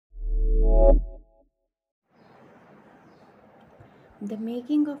The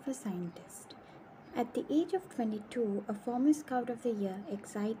making of a scientist. At the age of 22, a former Scout of the Year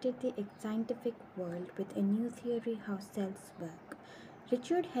excited the scientific world with a new theory how cells work.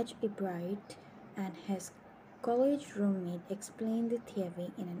 Richard H. Ebright and his college roommate explained the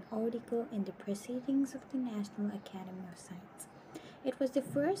theory in an article in the Proceedings of the National Academy of Science. It was the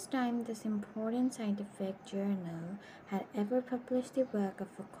first time this important scientific journal had ever published the work of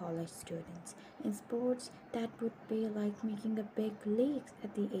a college student. In sports, that would be like making a big league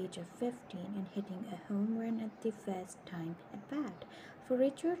at the age of 15 and hitting a home run at the first time at bat. For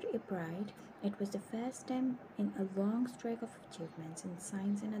Richard Ebright, it was the first time in a long streak of achievements in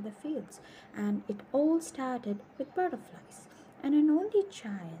science and other fields, and it all started with butterflies. And an only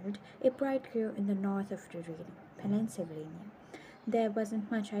child, Ebright grew in the north of the region, Pennsylvania. There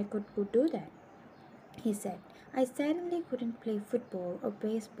wasn't much I could do that, he said. I certainly couldn't play football or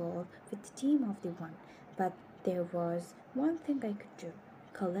baseball with the team of the one, but there was one thing I could do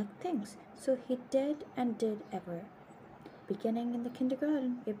collect things. So he did and did ever. Beginning in the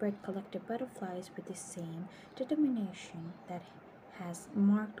kindergarten, Ibrat collected butterflies with the same determination that has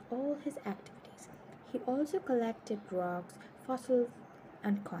marked all his activities. He also collected rocks, fossils,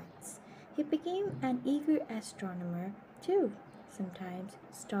 and coins. He became an eager astronomer too, sometimes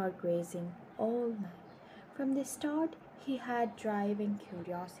stargazing all night. From the start, he had driving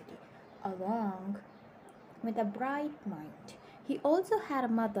curiosity, along with a bright mind. He also had a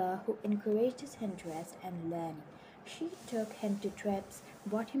mother who encouraged his interest and learning. She took him to trips,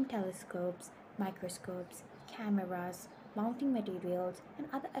 bought him telescopes, microscopes, cameras, mounting materials, and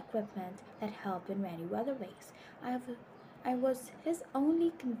other equipment that helped in many other ways. I, have, I was his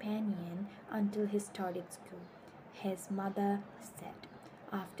only companion until he started school, his mother said.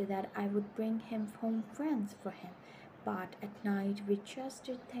 After that, I would bring him home friends for him, but at night we just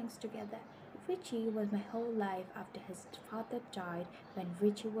did things together. Richie was my whole life after his father died when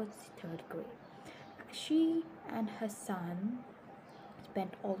Richie was third grade. She and her son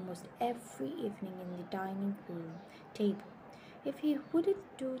spent almost every evening in the dining room table. If he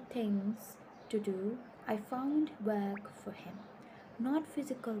wouldn't do things to do, I found work for him. Not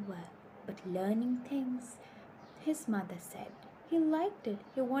physical work, but learning things, his mother said. He liked it,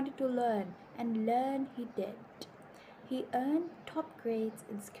 he wanted to learn, and learn he did. He earned top grades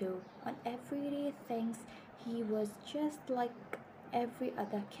in school on everyday things. He was just like every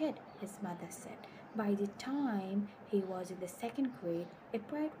other kid, his mother said. By the time he was in the second grade,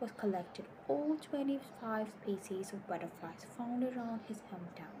 Ebright was collected all 25 species of butterflies found around his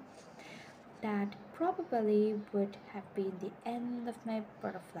hometown. That probably would have been the end of my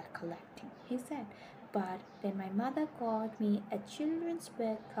butterfly collecting, he said. But then my mother got me a children's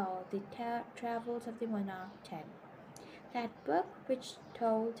book called The Travels of the Monarch 10. That book, which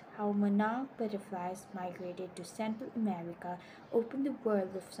told how monarch butterflies migrated to Central America, opened the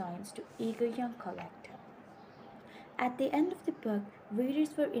world of science to eager young collectors. At the end of the book,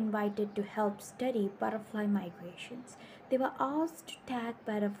 readers were invited to help study butterfly migrations. They were asked to tag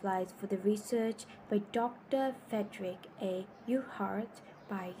butterflies for the research by Dr. Frederick A. Urquhart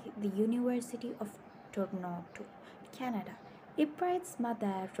by the University of Toronto, Canada. Ebright's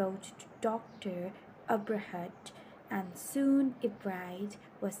mother wrote to Dr. Abrahart, and soon Ebright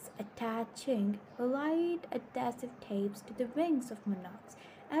was attaching light adhesive tapes to the wings of monarchs.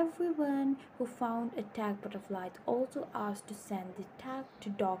 Everyone who found a tag butterfly also asked to send the tag to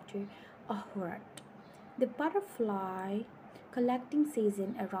Dr. Ahrat. The butterfly collecting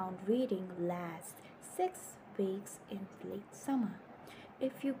season around reading lasts 6 weeks in late summer.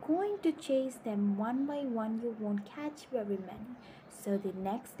 If you're going to chase them one by one, you won't catch very many. So the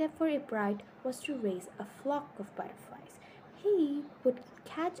next step for Ebright was to raise a flock of butterflies. He would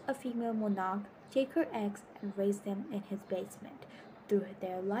catch a female monarch, take her eggs, and raise them in his basement through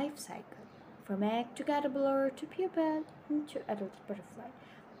their life cycle, from egg to caterpillar to pupa to adult butterfly.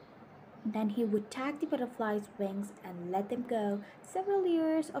 Then he would tag the butterfly's wings and let them go. Several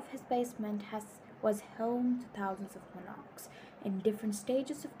years of his basement was home to thousands of monarchs in different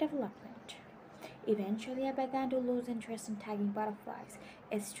stages of development. Eventually, I began to lose interest in tagging butterflies.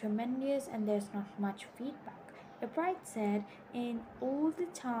 It's tremendous and there's not much feedback. Bright said, in all the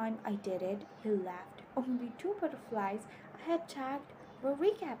time I did it, he laughed. Only two butterflies I had tagged were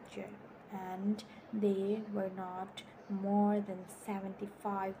recaptured, and they were not more than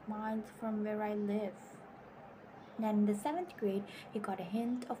 75 miles from where I live. Then in the seventh grade, he got a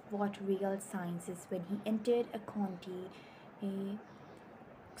hint of what real science is when he entered a county a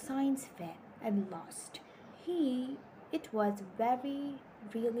science fair and lost. He it was very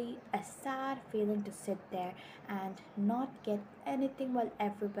really a sad feeling to sit there and not get anything while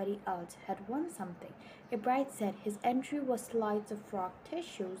everybody else had won something. Ebright said his entry was slides of frog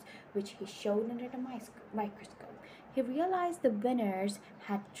tissues which he showed under the microscope. He realized the winners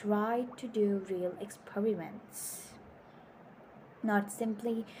had tried to do real experiments, not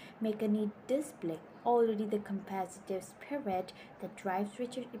simply make a neat display. Already the competitive spirit that drives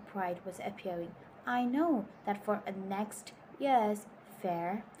Richard E. Pride was appearing. I know that for a next year's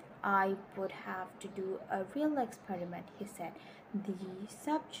fair, I would have to do a real experiment, he said. The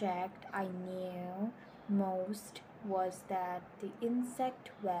subject I knew most was that the insect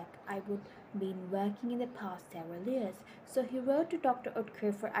work I would been working in the past several years. So he wrote to Dr.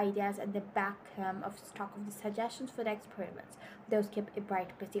 Utker for ideas and the back of stock of the suggestions for the experiments. Those kept Ebright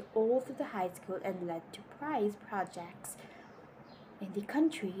busy all through the high school and led to prize projects in the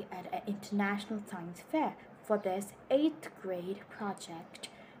country at an international science fair. For this eighth grade project,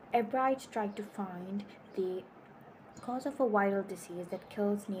 Ebright tried to find the cause of a viral disease that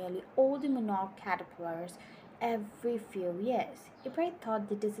kills nearly all the monarch caterpillars every few years. Ebright thought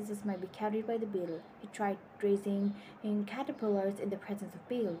the diseases might be carried by the beetle. He tried raising in caterpillars in the presence of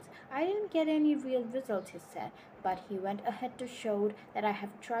beetles. I didn't get any real results, he said, but he went ahead to show that I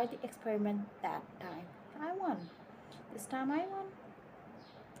have tried the experiment that time. I won. This time I won.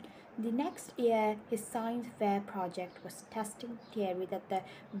 The next year, his science fair project was testing the theory that the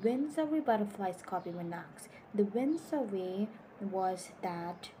Windsor butterflies copy monarchs. The Windsor was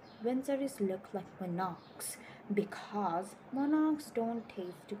that Windsoris look like monarchs because monarchs don't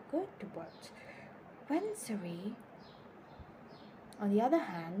taste good to birds. Windsor, on the other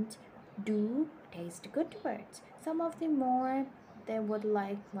hand, do taste good to birds. Some of the more they would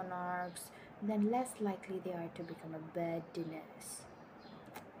like monarchs, then less likely they are to become a bird dinners.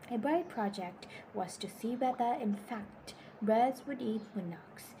 A bird project was to see whether, in fact, birds would eat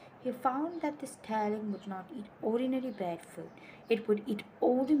monarchs. He found that the starling would not eat ordinary bird food, it would eat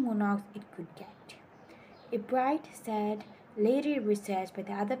all the monarchs it could get. Ebright said later research by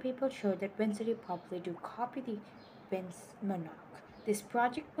the other people showed that Windsor probably do copy the Winds monarch. This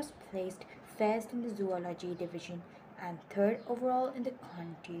project was placed first in the zoology division and third overall in the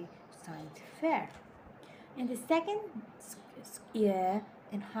county science fair. In the second year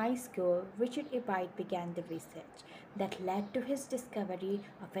in high school, Richard Ebright began the research that led to his discovery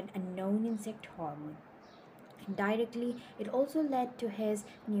of an unknown insect hormone. Indirectly, it also led to his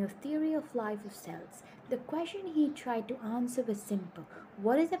new theory of life of cells. The question he tried to answer was simple: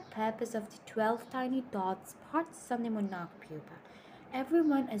 what is the purpose of the 12 tiny dot spots on the monarch pupa?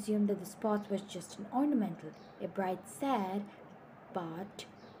 Everyone assumed that the spots was just an ornamental. Ebright said, but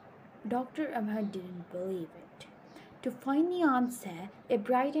Dr. Ahmed didn't believe it. To find the answer,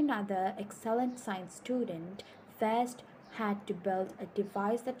 Ebright and other excellent science students first had to build a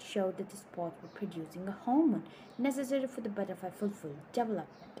device that showed that the spots were producing a hormone necessary for the butterfly fulfill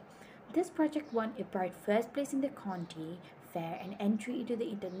development. This project won Ebright first place in the county fair and entry into the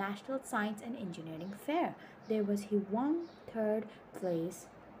International Science and Engineering Fair. There was he won third place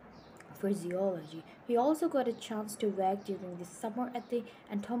for zoology. He also got a chance to work during the summer at the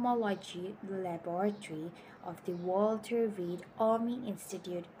entomology laboratory of the Walter Reed Army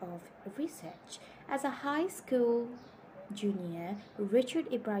Institute of Research. As a high school junior, Richard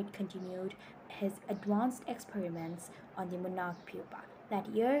Ebright continued his advanced experiments on the monarch pupa. That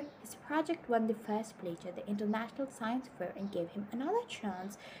year, his project won the first place at the International Science Fair and gave him another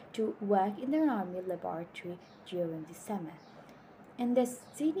chance to work in the Army laboratory during the summer. In this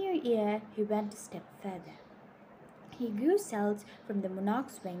senior year, he went a step further. He grew cells from the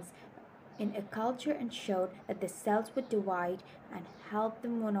monarch's wings in a culture and showed that the cells would divide and help the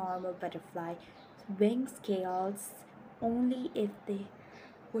normal butterfly wing scales only if they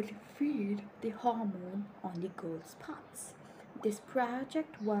would feed the hormone on the gold spots. This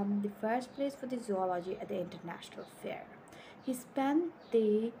project won the first place for the zoology at the International Fair. He spent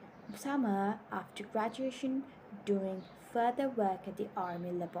the summer after graduation doing further work at the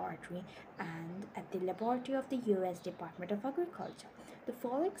Army Laboratory and at the laboratory of the U.S. Department of Agriculture. The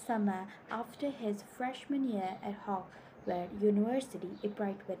following summer, after his freshman year at Howard University,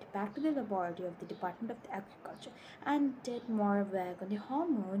 Ebright went back to the laboratory of the Department of Agriculture and did more work on the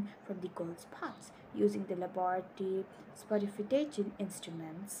hormone from the gold spots using the laboratory spatification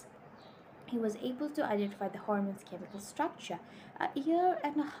instruments. He was able to identify the hormone's chemical structure. A year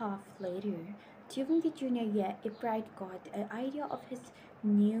and a half later, during the junior year, Ebright got an idea of his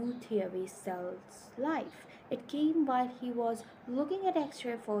new theory cell's life. It came while he was looking at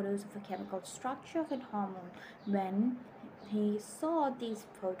X-ray photos of the chemical structure of a hormone. When he saw these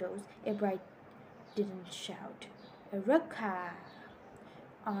photos, Ebright didn't shout, "Eureka!"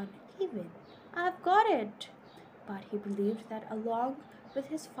 uneven. I've got it! But he believed that along with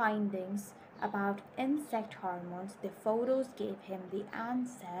his findings about insect hormones, the photos gave him the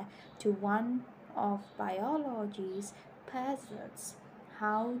answer to one of biology's puzzles: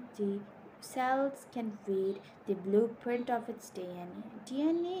 how the cells can read the blueprint of its DNA.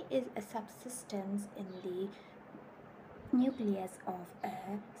 DNA is a substance in the nucleus of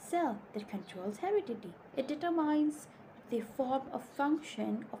a cell that controls heredity. It determines the form of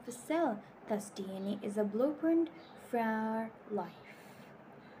function of a cell. Thus, DNA is a blueprint for life.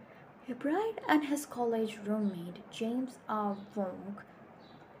 Bright and his college roommate, James R. Wong,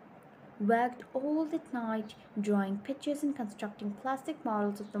 worked all that night drawing pictures and constructing plastic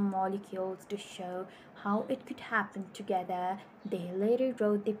models of the molecules to show how it could happen together. They later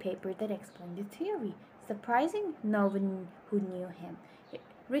wrote the paper that explained the theory. Surprising no one who knew him.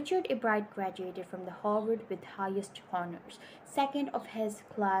 Richard Ebright graduated from the Harvard with highest honors. Second of his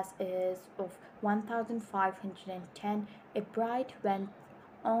class is of 1,510. Ebright went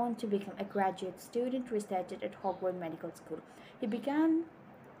on to become a graduate student researcher at Harvard Medical School. He began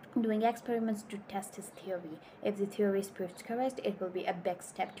doing experiments to test his theory. If the theory is proved correct, it will be a big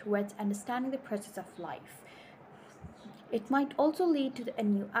step towards understanding the process of life. It might also lead to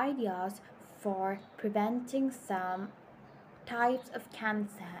new ideas for preventing some types of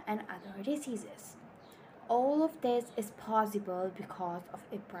cancer and other diseases. All of this is possible because of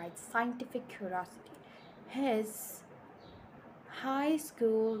Ebright's scientific curiosity. His high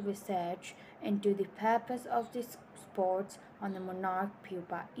school research into the purpose of the sports on the monarch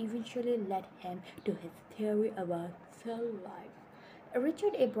pupa eventually led him to his theory about cell life.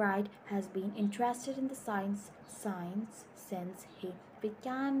 Richard Ebright has been interested in the science since he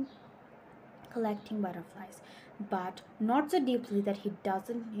began collecting butterflies, but not so deeply that he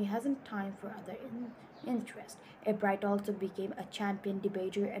hasn't time for other interest. Ebright also became a champion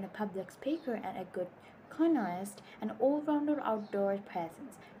debater and a public speaker and a good canoeist, an all-rounder outdoor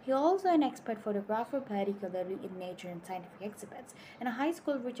presence. He also an expert photographer, particularly in nature and scientific exhibits. In high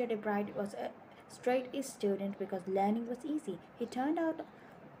school, Richard Ebright was a straight A student because learning was easy. He turned out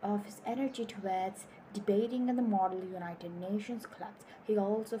of his energy towards debating in the Model United Nations clubs. He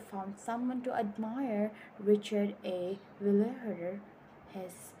also found someone to admire: Richard A. Willeher,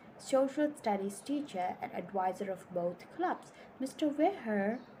 his social studies teacher and advisor of both clubs. Mr.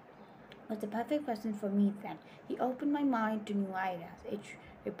 Willeher was the perfect person for me then. He opened my mind to new ideas,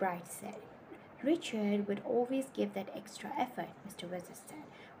 Bright said. Richard would always give that extra effort, Mr. Wizard said.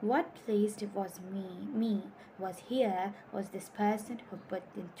 What pleased me was here was this person who put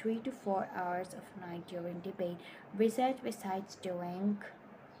in 3 to 4 hours of night during debate research besides doing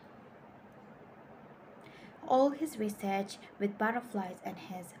all his research with butterflies and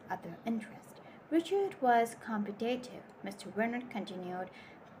his other interests. Richard was competitive, Mr. Werner continued,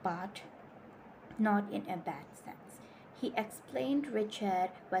 but not in a bad sense. He explained Richard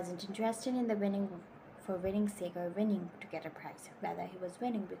wasn't interested in the winning for winning's sake or winning to get a prize. Rather, he was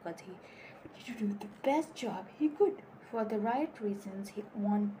winning because he wanted to do the best job he could. For the right reasons, he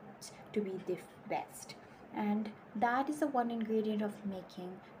wants to be the best. And that is the one ingredient of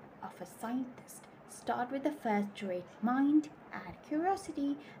making of a scientist. Start with the first-rate mind, add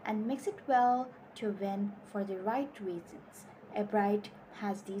curiosity, and mix it well to win for the right reasons. Ebright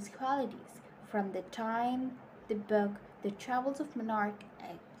has these qualities. From the time the book The Travels of Monarch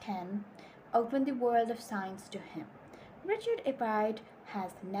 10 opened the world of science to him. Richard Ebright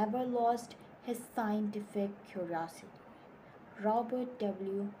has never lost his scientific curiosity. Robert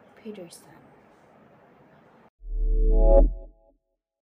W. Peterson.